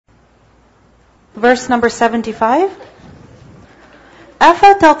Verse number 75.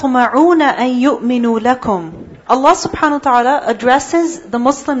 أَفَتَطْمَعُونَ أَن يُؤْمِنُوا لَكُمْ. Allah subhanahu wa ta'ala addresses the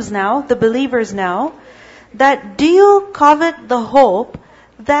Muslims now, the believers now, that do you covet the hope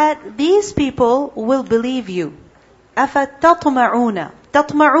that these people will believe you? أَفَتَطْمَعُونَ.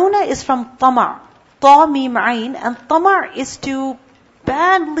 Tatma'una is from tama'. Ta mim ayn. And tama' is to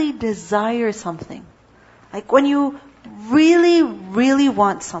badly desire something. Like when you really, really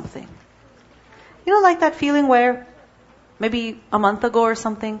want something. You know, like that feeling where maybe a month ago or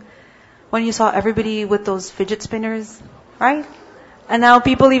something, when you saw everybody with those fidget spinners, right? And now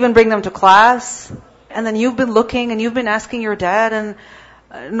people even bring them to class. And then you've been looking and you've been asking your dad and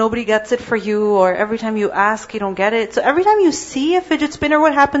nobody gets it for you, or every time you ask, you don't get it. So every time you see a fidget spinner,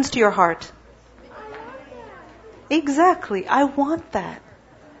 what happens to your heart? Exactly, I want that.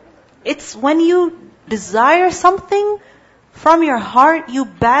 It's when you desire something from your heart, you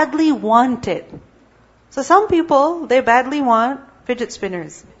badly want it. So some people, they badly want fidget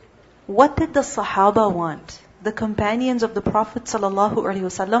spinners. What did the Sahaba want? The companions of the Prophet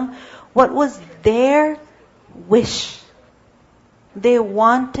ﷺ, what was their wish? They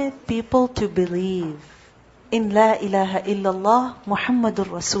wanted people to believe in La ilaha illallah Muhammadur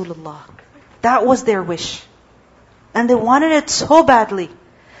Rasulullah. That was their wish. And they wanted it so badly.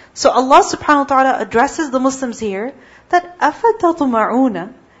 So Allah subhanahu wa ta'ala addresses the Muslims here that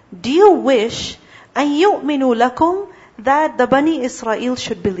أَفَتَطْمَعُونَ. Do you wish أَن يُؤْمِنُوا لَكُمْ, that the Bani Israel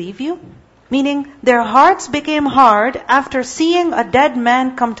should believe you? Meaning their hearts became hard after seeing a dead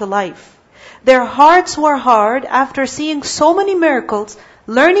man come to life. Their hearts were hard after seeing so many miracles,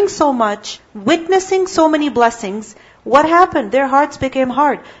 learning so much, witnessing so many blessings. What happened? Their hearts became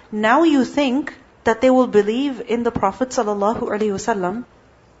hard. Now you think that they will believe in the Prophet ﷺ.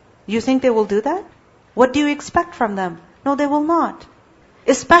 You think they will do that? What do you expect from them? No, they will not.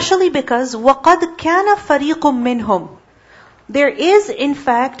 Especially because وَقَدْ كَانَ فَرِيقٌ مِّنْهُمْ. There is in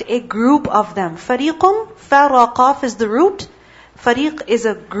fact a group of them. فَرِيقٌ, fa-ra-qaf is the root. Fariq is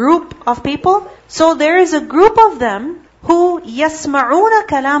a group of people. So there is a group of them who يَسْمَعُونَ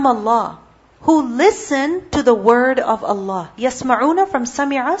كَلَامَ اللَّهِ, who listen to the word of Allah. يَسْمَعُونَ from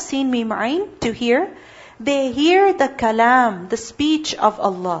sami'a, sin mim ayn, to hear. They hear the kalam, the speech of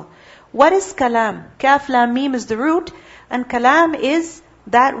Allah. What is kalam? Kaf lam mim is the root, and kalam is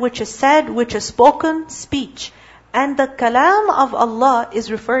that which is said, which is spoken, speech. And the kalam of Allah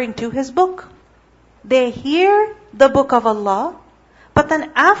is referring to His book. They hear the book of Allah, but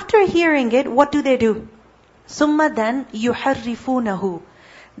then after hearing it, what do? ثُمَّ then يُحَرِّفُونَهُ.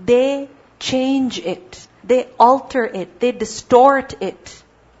 They change it. They alter it. They distort it.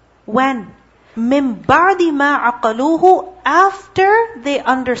 When? مِن بَعْدِ مَا عَقَلُوهُ. After they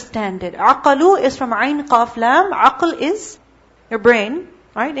understand it. عَقَلُو is from عَيْن قَاف لام. عقل is your brain,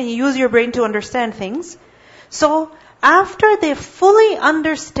 right? And you use your brain to understand things. So, after they fully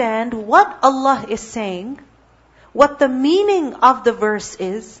understand what Allah is saying, what the meaning of the verse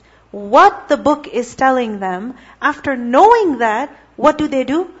is, what the book is telling them, after knowing that, what do?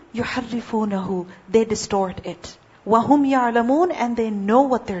 يُحَرِّفُونَهُ. They distort it. وَهُمْ يَعْلَمُونَ. And they know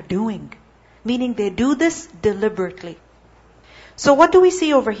what they're doing. Meaning they do this deliberately. So what do we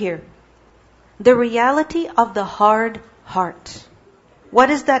see over here? The reality of the hard heart. What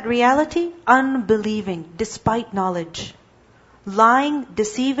is that reality? Unbelieving, despite knowledge. Lying,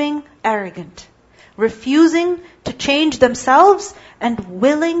 deceiving, arrogant. Refusing to change themselves and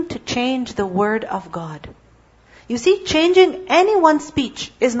willing to change the word of God. You see, changing anyone's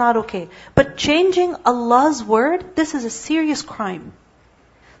speech is not okay. But changing Allah's word, this is a serious crime.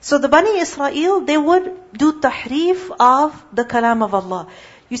 So the Bani Israel, they would do tahrif of the kalam of Allah.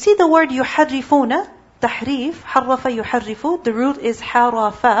 You see the word yuharrifuna, tahrif, harrafa yuharrifu, the root is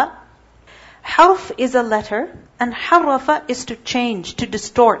harafa. Harf is a letter, and harrafa is to change, to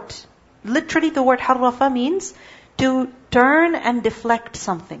distort. Literally the word harrafa means to turn and deflect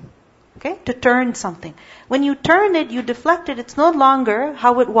something. Okay? To turn something. When you turn it, you deflect it, it's no longer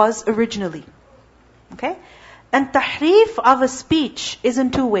how it was originally. Okay? And tahrif of a speech is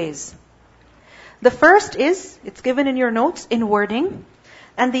in two ways. The first is, it's given in your notes, in wording.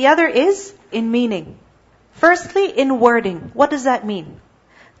 And the other is in meaning. Firstly, in wording. What does that mean?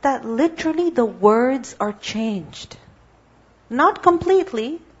 That literally the words are changed. Not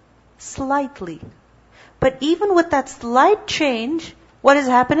completely, slightly. But even with that slight change, what is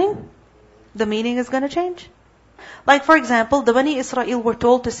happening? The meaning is going to change. Like for example, the Bani Israel were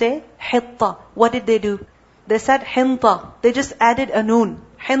told to say, hitta. What did they do? They said hinta. They just added a noon.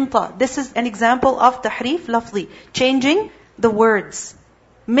 Hinta. This is an example of tahrif lafzi. Changing the words.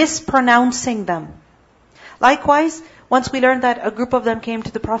 Mispronouncing them. Likewise, Once we learned that a group of them came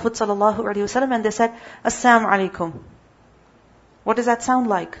to the Prophet ﷺ and they said, Assalamu alaikum. What does that sound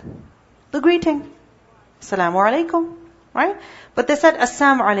like? The greeting. Assalamu alaikum. Right? But they said,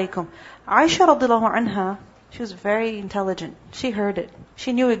 Assalamu alaikum. Aisha radiallahu anha, she was very intelligent. She heard it.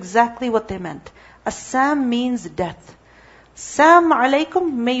 She knew exactly what they meant. Assam means death. Assalamu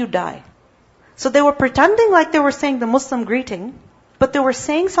alaikum, may you die. So they were pretending like they were saying the Muslim greeting, but they were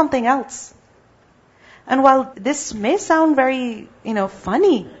saying something else. And while this may sound very,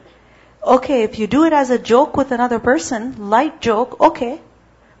 funny, okay, if you do it as a joke with another person, light joke, okay.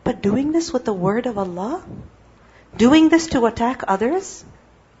 But doing this with the word of Allah? Doing this to attack others?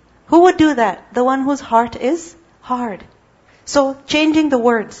 Who would do that? The one whose heart is hard. So, changing the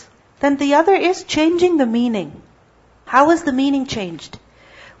words. Then the other is changing the meaning. How is the meaning changed?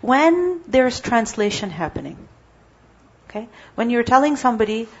 When there's translation happening. Okay? When you're telling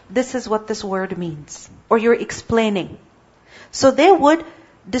somebody, this is what this word means. Or you're explaining. So they would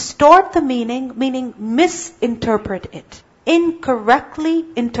distort the meaning, meaning misinterpret it. Incorrectly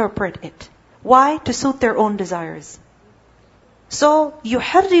interpret it. Why? To suit their own desires. So,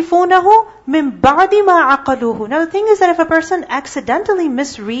 يُحَرِّفُونَهُ مِن بَعْدِ مَا عَقَلُوهُ. Now the thing is that if a person accidentally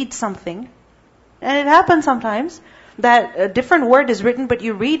misreads something, and it happens sometimes, that a different word is written, but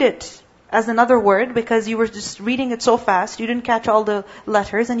you read it as another word because you were just reading it so fast, you didn't catch all the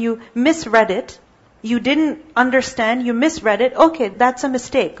letters, and you misread it. You didn't understand, you misread it. Okay, that's a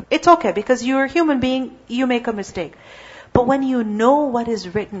mistake. It's okay, because you're a human being, you make a mistake. But when you know what is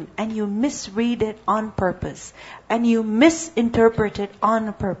written, and you misread it on purpose, and you misinterpret it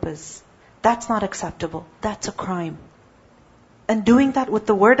on purpose, that's not acceptable. That's a crime. And doing that with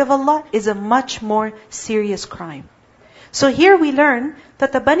the word of Allah is a much more serious crime. So here we learn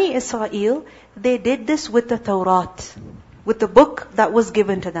that the Bani Israel, they did this with the Tawrat, with the book that was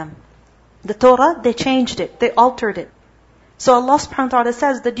given to them. The Torah, they changed it, they altered it. So Allah subhanahu wa ta'ala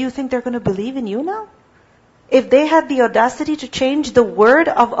says that, do you think they're going to believe in you now? If they had the audacity to change the word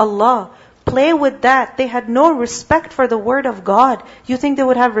of Allah, play with that, they had no respect for the word of God, you think they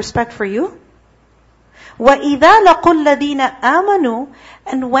would have respect for you? وَإِذَا لَقُوا الَّذِينَ آمَنُوا.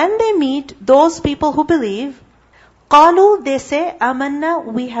 And when they meet those people who believe, قَالُوا, they say, آمَنَّا,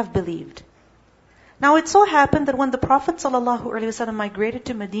 we have believed. Now it so happened that when the Prophet ﷺ migrated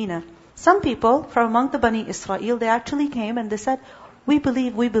to Medina, some people from among the Bani Israel, they actually came and they said, we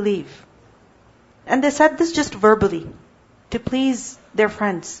believe, we believe. And they said this just verbally, to please their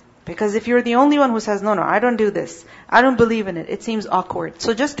friends. Because if you're the only one who says, no, I don't do this, I don't believe in it, it seems awkward.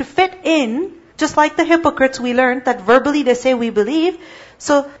 So just to fit in, just like the hypocrites, we learned that verbally they say we believe.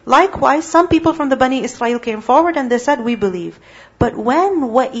 So likewise, some people from the Bani Israel came forward and they said we believe. But when,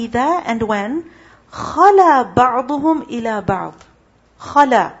 وَإِذَا, and when, خَلَى بَعْضُهُمْ إِلَى بَعْضٍ.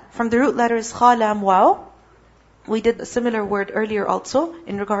 خَلَى, from the root letters kha, lam, waw. We did a similar word earlier also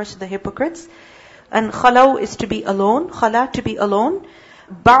in regards to the hypocrites. And khalaw is to be alone, khala to be alone.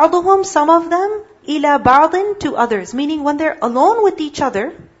 بَعْضُهُمْ, some of them, إِلَى بَعْضٍ, to others. Meaning when they're alone with each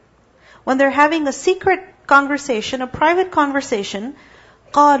other, when they're having a secret conversation, a private conversation,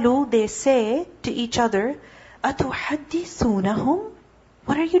 قَالُوا, they say to each other, أَتُحَدِّثُونَهُمْ?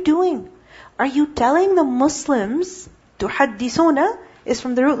 What are you doing? Are you telling the Muslims, تُحَدِّثُونَ is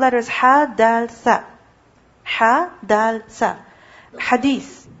from the root letters ha, dal, sa. Ha, dal, sa.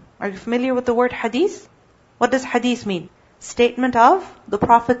 Hadith. Are you familiar with the word hadith? What does hadith mean? Statement of the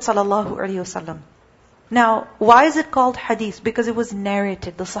Prophet ﷺ. Now, why is it called hadith? Because it was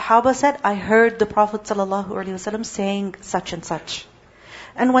narrated. The Sahaba said, I heard the Prophet ﷺ saying such and such.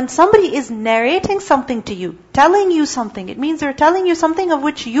 And when somebody is narrating something to you, telling you something, it means they're telling you something of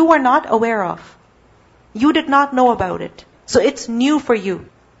which you are not aware of. You did not know about it. So it's new for you.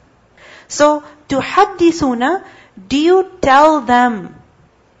 So, tuhaddithuna, do you tell them?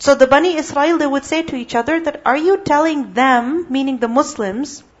 So the Bani Israel, they would say to each other that, are you telling them, meaning the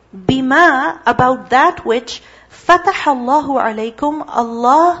Muslims, bima, about that which fataha Allahu alaykum,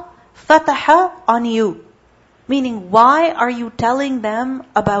 Allah fataha on you. Meaning, why are you telling them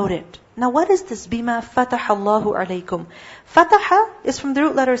about it? Now what is this bima fataha Allahu alaykum? Fataha is from the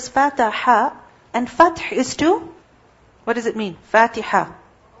root letters fataha, and fath is to, what does it mean? Fatiha.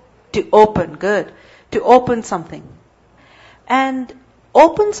 To open, good. To open something. And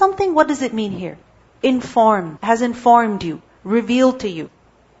open something, what does it mean here? Informed, has informed you, revealed to you.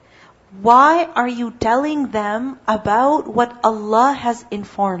 Why are you telling them about what Allah has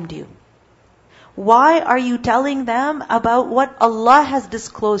informed you? Why are you telling them about what Allah has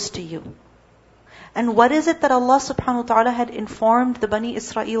disclosed to you? And what is it that Allah subhanahu wa ta'ala had informed the Bani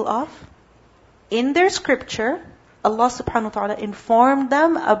Israel of? In their scripture, Allah subhanahu wa ta'ala informed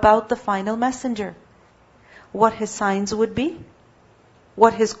them about the final messenger. what his signs would be,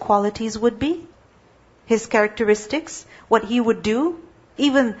 what his qualities would be, his characteristics, what he would do,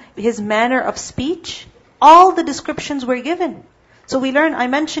 even his manner of speech. All the descriptions were given. So we learn, I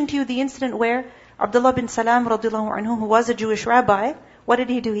mentioned to you the incident where Abdullah bin Salam radiallahu anhu, who was a Jewish rabbi, what did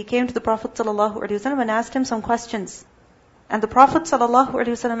he do? He came to the Prophet ﷺ and asked him some questions. And the Prophet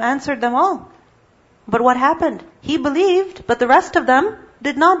ﷺ answered them all. But what happened? He believed, but the rest of them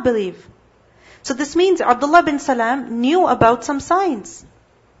did not believe. So this means Abdullah bin Salam knew about some signs.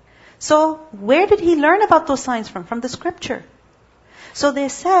 So where did he learn about those signs from? From the scripture. So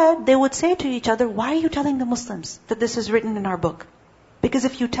they would say to each other, why are you telling the Muslims that this is written in our book? Because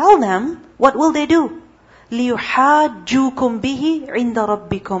if you tell them, what will they do? لِيُحَاجُّوكُمْ بِهِ عِنْدَ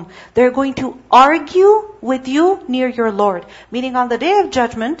رَبِّكُمْ. They're going to argue with you near your Lord. Meaning on the day of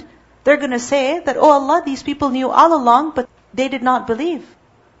judgment, they're going to say that, oh Allah, these people knew all along, but they did not believe.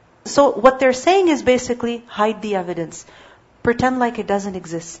 So what they're saying is basically, hide the evidence. Pretend like it doesn't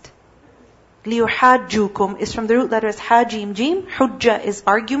exist. لِيُحَاجُّوكُمْ is from the root letters hajim jim. Hujja is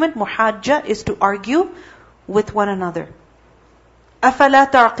argument. Muhajja is to argue with one another.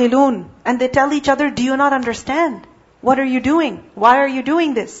 أَفَلَا تَعْقِلُونَ. And they tell each other, do you not understand? What are you doing? Why are you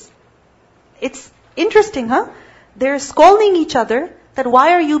doing this? It's interesting, huh? They're scolding each other that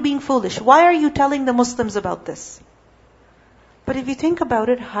why are you being foolish? Why are you telling the Muslims about this? But if you think about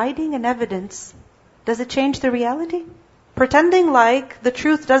it, hiding an evidence, does it change the reality? Pretending like the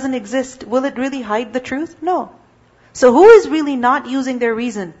truth doesn't exist, will it really hide the truth? No. So who is really not using their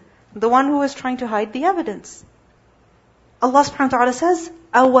reason? The one who is trying to hide the evidence. Allah subhanahu wa ta'ala says,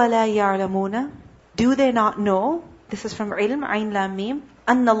 أَوَلَا يَعْلَمُونَ. Do they not know? This is from ilm, ayn lam mim.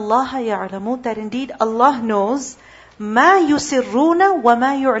 أَنَّ اللَّهَ يَعْلَمُ. That indeed Allah knows مَا يُسِرُّونَ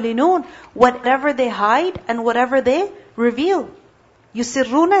وَمَا يُعْلِنُونَ. Whatever they hide and whatever they reveal.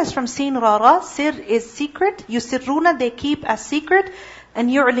 Yusirruna is from sin rara. Sir is secret. Yusirruna they keep as secret. And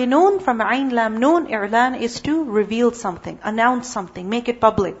yu'linun from ayn lam noon. I'lan is to reveal something, announce something, make it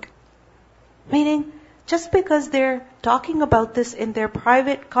public. Meaning, just because they're talking about this in their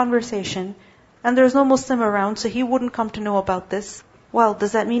private conversation, and there's no Muslim around, so he wouldn't come to know about this. Well,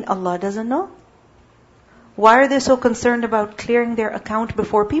 does that mean Allah doesn't know? Why are they so concerned about clearing their account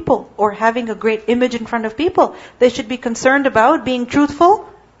before people or having a great image in front of people? They should be concerned about being truthful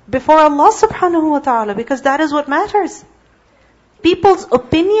before Allah subhanahu wa ta'ala, because that is what matters. People's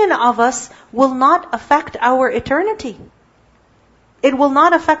opinion of us will not affect our eternity. It will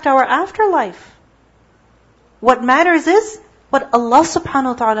not affect our afterlife. What matters is what Allah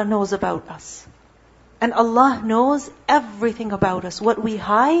subhanahu wa ta'ala knows about us. And Allah knows everything about us, what we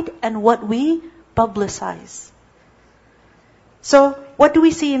hide and what we publicize. So, what do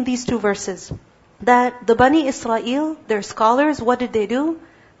we see in these two verses? That the Bani Israel, their scholars, what did they do?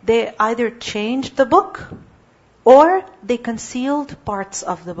 They either changed the book or they concealed parts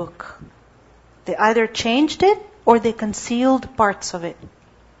of the book. They either changed it or they concealed parts of it.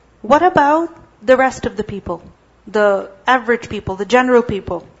 What about the rest of the people? The average people, the general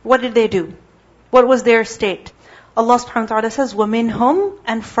people. What did they do? What was their state? Allah subhanahu wa ta'ala says, وَمِنْهُمْ.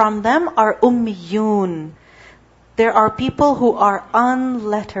 And from them are ummiyun. There are people who are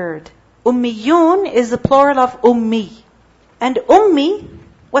unlettered. Ummiyun is the plural of ummi. And ummi,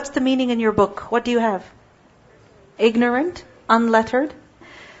 what's the meaning in your book? What do you have? Ignorant, unlettered.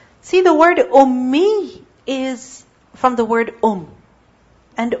 See, the word ummi is from the word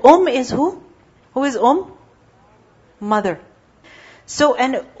And is who? Who is Mother. So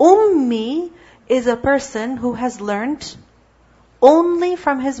an ummi is a person who has learnt only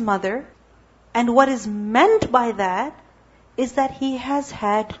from his mother. And what is meant by that is that he has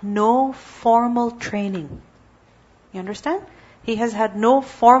had no formal training. You understand? He has had no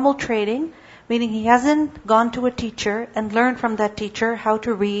formal training, meaning he hasn't gone to a teacher and learned from that teacher how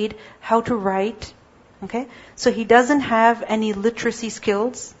to read, how to write. Okay? So he doesn't have any literacy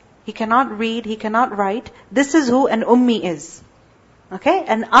skills. He cannot read, he cannot write. This is who an ummi is. Okay?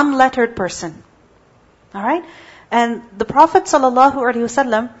 An unlettered person. Alright? And the Prophet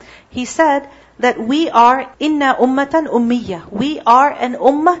ﷺ, he said that we are inna ummatan ummiyya. We are an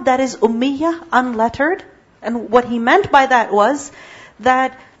ummah that is ummiyya, unlettered. And what he meant by that was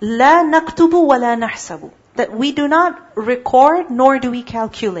that la naktubu wa la nahsabu. That we do not record nor do we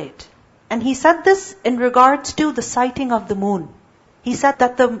calculate. And he said this in regards to the sighting of the moon. He said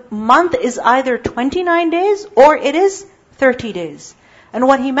that the month is either 29 days or it is 30 days. And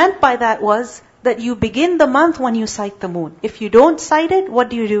what he meant by that was that you begin the month when you sight the moon. If you don't sight it, what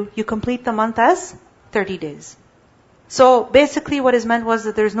do? You complete the month as 30 days. So basically what is meant was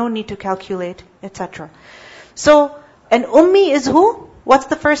that there's no need to calculate, etc. So an ummi is who? What's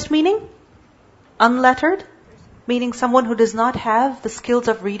the first meaning? Unlettered. meaning someone who does not have the skills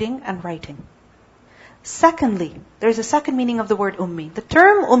of reading and writing. Secondly, there's a second meaning of the word ummi. The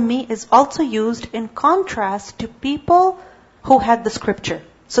term ummi is also used in contrast to people who had the scripture.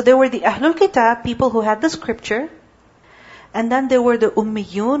 So there were the Ahlul Kitab, people who had the scripture, and then there were the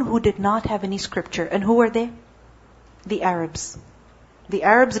ummiyun who did not have any scripture. And who were they? The Arabs. The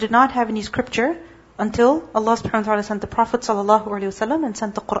Arabs did not have any scripture until Allah subhanahu wa ta'ala sent the Prophet sallallahu alaihi wasallam and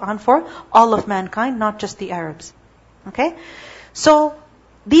sent the Quran for all of mankind, not just the Arabs. Okay? So,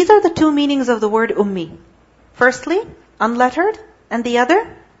 these are the two meanings of the word ummi. Firstly, unlettered, and the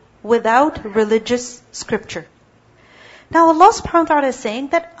other, without religious scripture. Now Allah subhanahu wa ta'ala is saying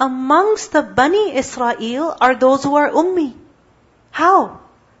that amongst the Bani Israel are those who are ummi. How?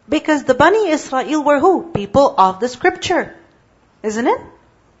 Because the Bani Israel were who? People of the scripture. Isn't it?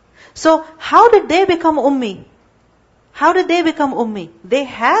 So, how did they become ummi? How did they become ummi? They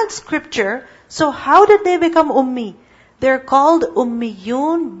had scripture, so how did they become ummi? They're called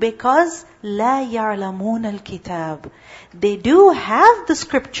ummiyun because la ya'lamun al-kitab. They do have the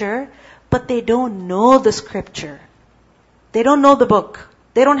scripture, but they don't know the scripture. They don't know the book.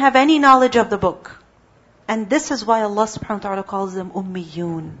 They don't have any knowledge of the book. And this is why Allah subhanahu wa ta'ala calls them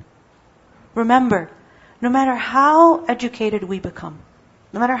ummiyun. Remember, no matter how educated we become,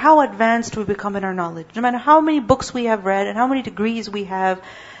 no matter how advanced we become in our knowledge, no matter how many books we have read and how many degrees we have,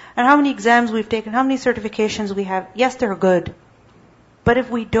 and how many exams we've taken, how many certifications we have, yes, they're good. But if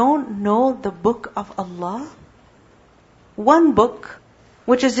we don't know the book of Allah, one book,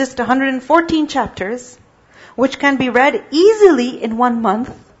 which is just 114 chapters, which can be read easily in 1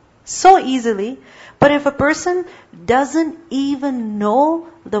 month, so easily, but if a person doesn't even know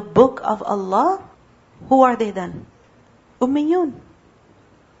the book of Allah, who are they then? Ummiyun.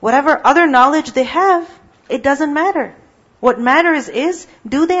 Whatever other knowledge they have, it doesn't matter. What matters is,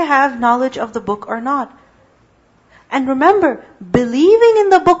 do they have knowledge of the book or not? And remember, believing in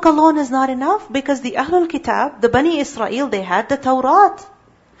the book alone is not enough, because the Ahlul Kitab, the Bani Israel, they had the Tawrat.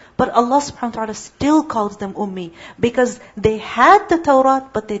 But Allah subhanahu wa ta'ala still calls them ummi, because they had the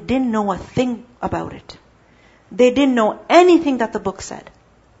Tawrat, but they didn't know a thing about it. They didn't know anything that the book said.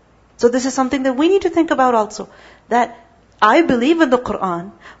 So this is something that we need to think about also. That I believe in the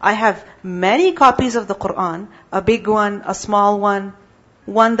Quran. I have many copies of the Quran. A big one, a small one.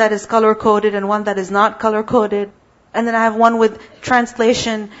 One that is color-coded and one that is not color-coded. And then I have one with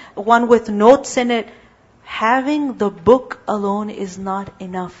translation, one with notes in it. Having the book alone is not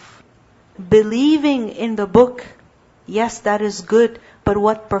enough. Believing in the book, yes, that is good. But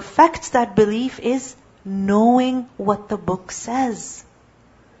what perfects that belief is knowing what the book says.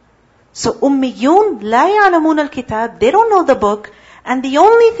 So ummiyun la ya'lamun al-kitab, they don't know the book, and the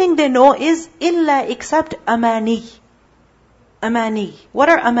only thing they know is illa except amani. Amani. What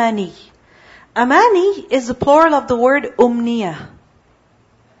are amani? Amani is the plural of the word umniya.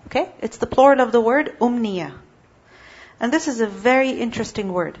 Okay? It's the plural of the word umniya. And this is a very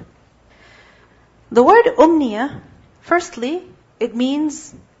interesting word. The word umniya, firstly, it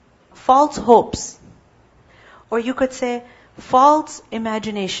means false hopes. Or you could say false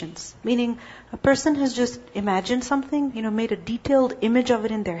imaginations. Meaning, a person has just imagined something, made a detailed image of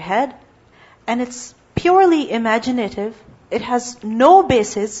it in their head, and it's purely imaginative. It has no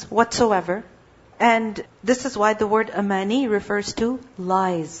basis whatsoever. And this is why the word amani refers to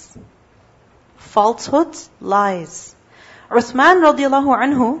lies. Falsehoods, lies. Uthman radiallahu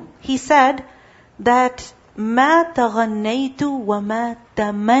anhu, he said that ما تغنيت وما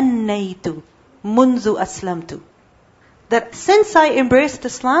تمنيت منذ أسلمت. That since I embraced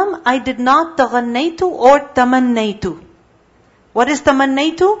Islam, I did not taghannaytu or tamannaytu. What is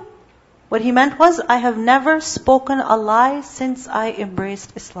tamannaytu? What he meant was, I have never spoken a lie since I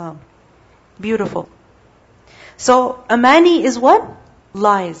embraced Islam. Beautiful. So, amani is what?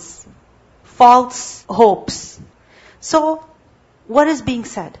 Lies. False hopes. So, what is being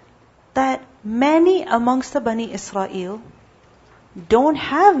said? That many amongst the Bani Israel don't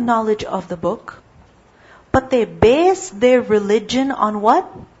have knowledge of the book, but they base their religion on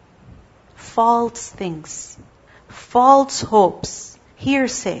what? False things. False hopes.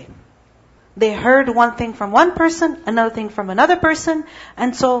 Hearsay. They heard one thing from one person, another thing from another person,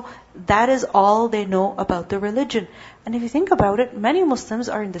 and so that is all they know about the religion. And if you think about it, many Muslims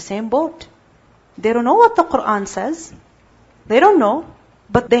are in the same boat. They don't know what the Quran says. They don't know,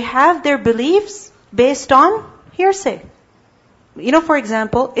 but they have their beliefs based on hearsay. For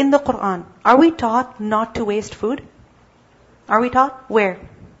example, in the Quran, are we taught not to waste food? Are we taught? Where?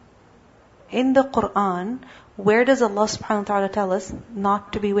 In the Quran, where does Allah subhanahu wa ta'ala tell us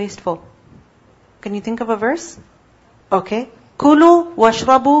not to be wasteful? Can you think of a verse? Okay. Kulu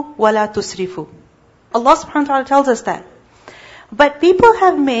washrabu wala tusrifu. Allah subhanahu wa ta'ala tells us that. But people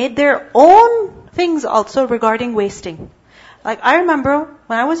have made their own things also regarding wasting. Like I remember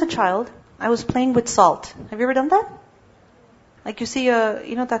when I was a child, I was playing with salt. Have you ever done that? Like you see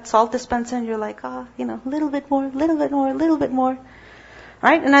that salt dispenser and you're like, a little bit more, little bit more, little bit more.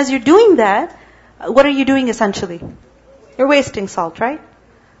 Right? And as you're doing that, what are you doing essentially? You're wasting salt, right?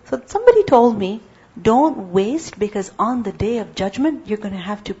 So somebody told me, don't waste because on the day of judgment, you're going to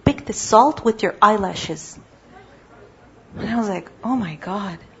have to pick the salt with your eyelashes. And I was like, oh my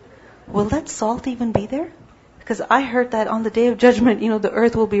God, will that salt even be there? Because I heard that on the day of judgment, the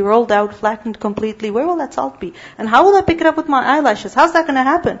earth will be rolled out, flattened completely. Where will that salt be? And how will I pick it up with my eyelashes? How's that going to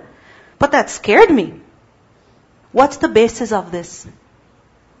happen? But that scared me. What's the basis of this?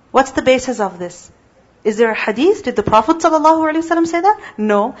 What's the basis of this? Is there a hadith? Did the Prophet ﷺ say that?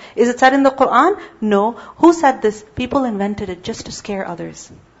 No. Is it said in the Quran? No. Who said this? People invented it just to scare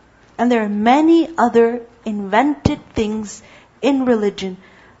others. And there are many other invented things in religion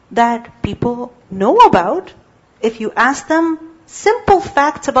that people know about. If you ask them simple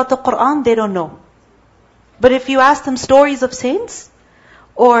facts about the Quran, they don't know. But if you ask them stories of saints,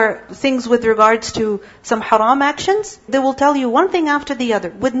 or things with regards to some haram actions, they will tell you one thing after the other,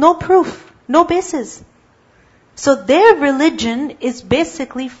 with no proof, no basis. So their religion is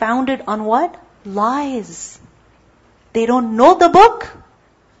basically founded on what? Lies. They don't know the book,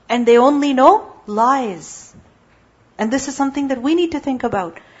 and they only know lies. And this is something that we need to think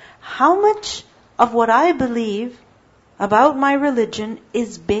about. How much of what I believe about my religion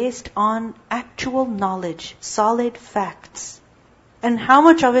is based on actual knowledge, solid facts? And how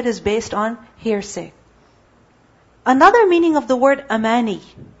much of it is based on hearsay? Another meaning of the word amani.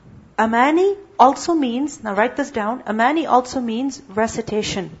 Amani also means, now write this down, amani also means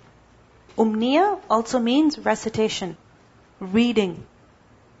recitation. Umniya also means recitation, reading.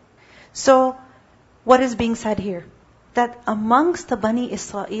 So, what is being said here? That amongst the Bani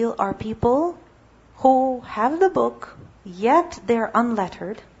Israel are people who have the book, yet they're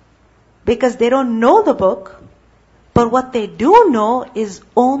unlettered, because they don't know the book, but what they do know is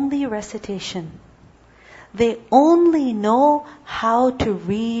only recitation. They only know how to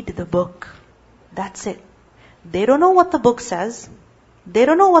read the book. That's it. They don't know what the book says. They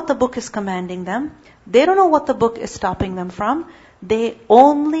don't know what the book is commanding them. They don't know what the book is stopping them from. They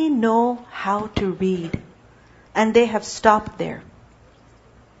only know how to read. And they have stopped there.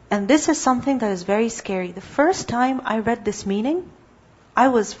 And this is something that is very scary. The first time I read this meaning, I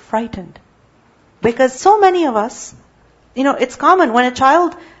was frightened. Because so many of us, it's common when a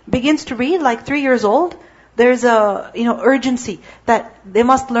child begins to read, like 3 years old, there's a, urgency that they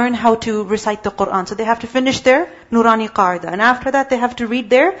must learn how to recite the Quran. So they have to finish their Nurani Qaida. And after that, they have to read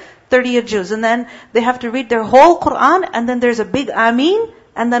their 30 juz. And then they have to read their whole Quran. And then there's a big Ameen.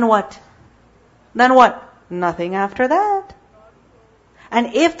 And then what? Then what? Nothing after that.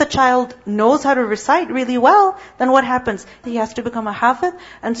 And if the child knows how to recite really well, then what happens? He has to become a Hafid.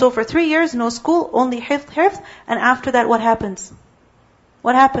 And so for 3 years, no school, only hifz. And after that, what happens?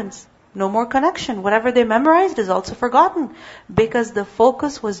 What happens? No more connection. Whatever they memorized is also forgotten. Because the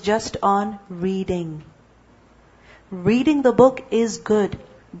focus was just on reading. Reading the book is good,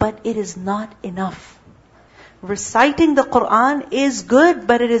 but it is not enough. Reciting the Quran is good,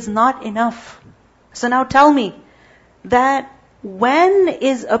 but it is not enough. So now tell me, that when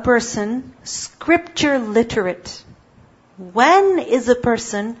is a person scripture literate? When is a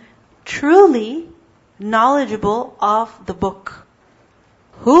person truly knowledgeable of the book?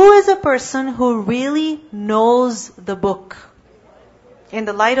 Who is a person who really knows the book? In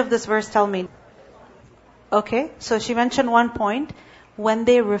the light of this verse, tell me. Okay, so she mentioned one point, when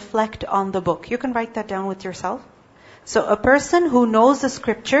they reflect on the book. You can write that down with yourself. So a person who knows the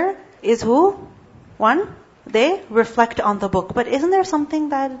scripture is who? One, they reflect on the book. But isn't there something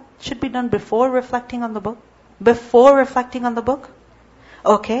that should be done before reflecting on the book? Before reflecting on the book?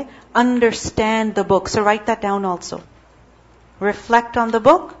 Okay, understand the book. So write that down also. Reflect on the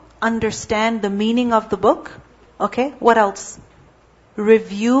book, understand the meaning of the book. Okay, what else?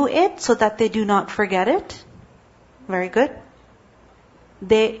 Review it so that they do not forget it. Very good.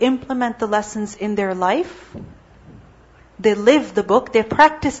 They implement the lessons in their life. They live the book, they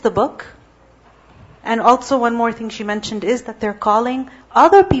practice the book. And also one more thing she mentioned is that they're calling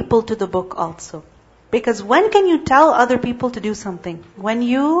other people to the book also. Because when can you tell other people to do something? When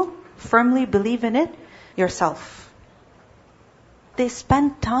you firmly believe in it yourself. They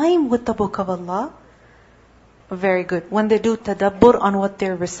spend time with the book of Allah. Very good. When they do tadabbur on what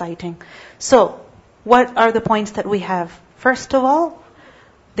they're reciting. So, what are the points that we have? First of all,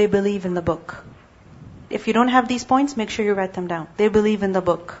 they believe in the book. If you don't have these points, make sure you write them down. They believe in the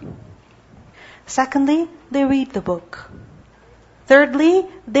book. Secondly, they read the book. Thirdly,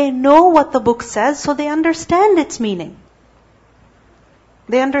 they know what the book says, so they understand its meaning.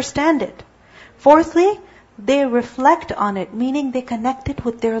 They understand it. Fourthly, they reflect on it, meaning they connect it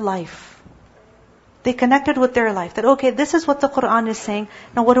with their life. They connect it with their life. That, okay, this is what the Qur'an is saying.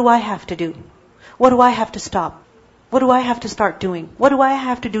 Now what do I have to do? What do I have to stop? What do I have to start doing? What do I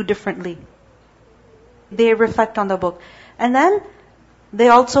have to do differently? They reflect on the book. And then they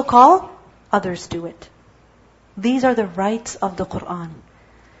also call others to it. These are the rights of the Qur'an.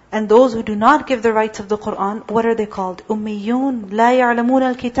 And those who do not give the rights of the Qur'an, what are they called? Ummiyun, la ya'lamun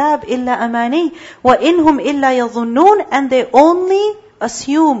al-kitab illa amani, wa inhum illa yadhunnun, and they only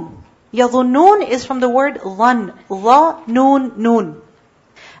assume. Yadhunnun is from the word dhan, la, noon, noon.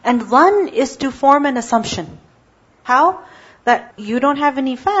 And dhan is to form an assumption. How? That you don't have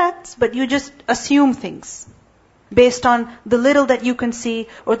any facts, but you just assume things. Based on the little that you can see,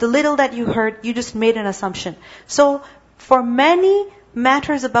 or the little that you heard, you just made an assumption. So, for many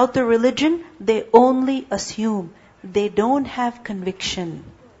matters about the religion, they only assume. They don't have conviction.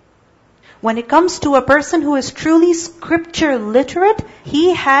 When it comes to a person who is truly scripture literate,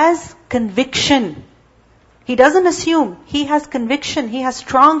 he has conviction. He doesn't assume. He has conviction. He has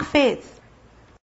strong faith.